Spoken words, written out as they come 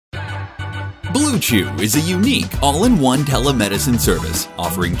BlueChew is a unique, all-in-one telemedicine service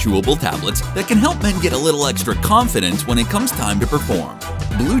offering chewable tablets that can help men get a little extra confidence when it comes time to perform.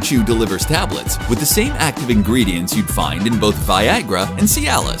 BlueChew delivers tablets with the same active ingredients you'd find in both Viagra and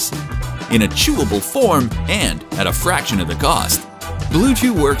Cialis, in a chewable form and at a fraction of the cost.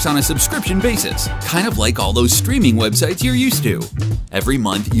 BlueChew works on a subscription basis, kind of like all those streaming websites you're used to. Every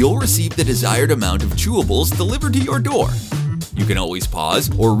month, you'll receive the desired amount of chewables delivered to your door. You can always pause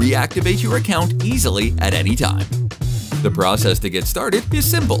or reactivate your account easily at any time. The process to get started is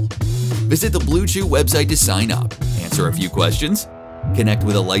simple. Visit the BlueChew website to sign up, answer a few questions, connect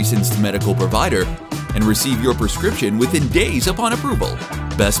with a licensed medical provider, and receive your prescription within days upon approval.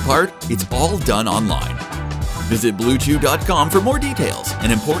 Best part, it's all done online. Visit BlueChew.com for more details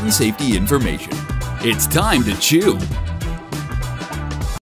and important safety information. It's time to chew!